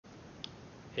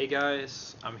Hey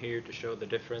guys, I'm here to show the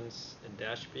difference in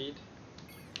dash speed.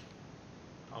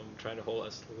 I'm trying to hold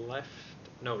as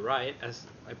right as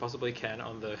I possibly can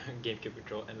on the GameCube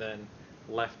control, and then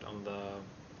left on the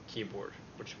keyboard,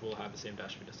 which will have the same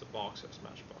dash speed as the box or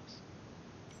Smashbox.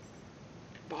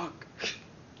 Fuck!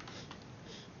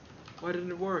 Why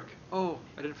didn't it work? Oh,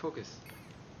 I didn't focus.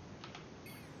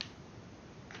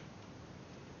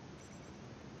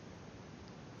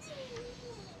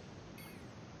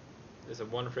 There's a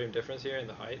 1 frame difference here in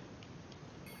the height.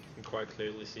 You can quite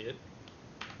clearly see it.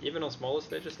 Even on smaller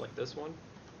stages like this one.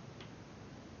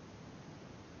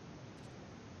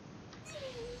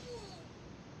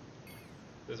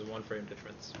 There's a 1 frame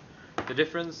difference. The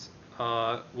difference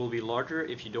will be larger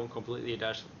if you don't completely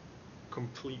dash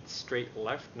complete straight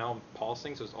left. Now I'm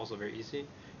pausing, so it's also very easy.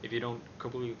 If you don't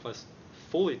completely press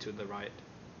fully to the right,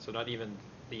 so not even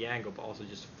the angle, but also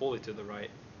just fully to the right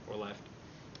or left.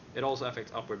 It also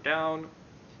affects up or down.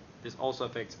 This also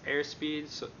affects airspeed.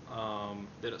 So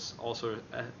this also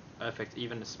affects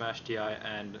even the smash DI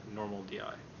and normal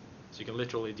DI. So you can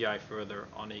literally DI further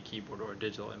on a keyboard or a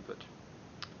digital input.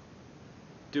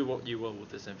 Do what you will with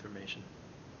this information.